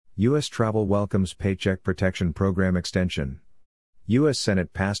U.S. travel welcomes Paycheck Protection Program extension. U.S.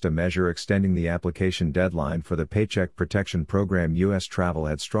 Senate passed a measure extending the application deadline for the Paycheck Protection Program. U.S. travel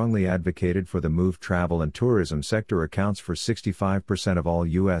had strongly advocated for the move. Travel and tourism sector accounts for 65% of all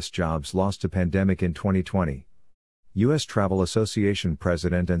U.S. jobs lost to pandemic in 2020. U.S. Travel Association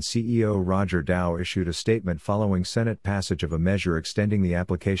President and CEO Roger Dow issued a statement following Senate passage of a measure extending the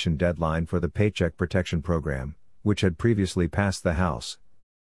application deadline for the Paycheck Protection Program, which had previously passed the House.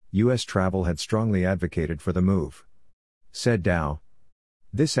 U.S. travel had strongly advocated for the move. Said Dow.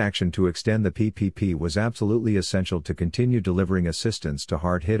 This action to extend the PPP was absolutely essential to continue delivering assistance to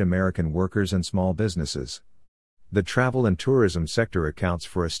hard-hit American workers and small businesses. The travel and tourism sector accounts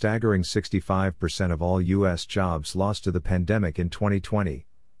for a staggering 65% of all U.S. jobs lost to the pandemic in 2020,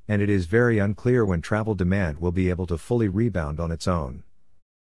 and it is very unclear when travel demand will be able to fully rebound on its own.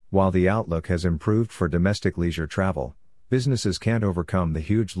 While the outlook has improved for domestic leisure travel, businesses can't overcome the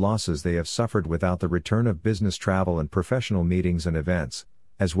huge losses they have suffered without the return of business travel and professional meetings and events,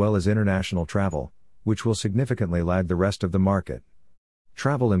 as well as international travel, which will significantly lag the rest of the market.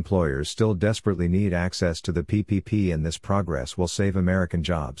 Travel employers still desperately need access to the PPP, and this progress will save American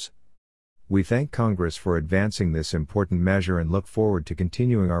jobs. We thank Congress for advancing this important measure and look forward to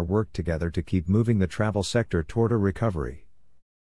continuing our work together to keep moving the travel sector toward a recovery.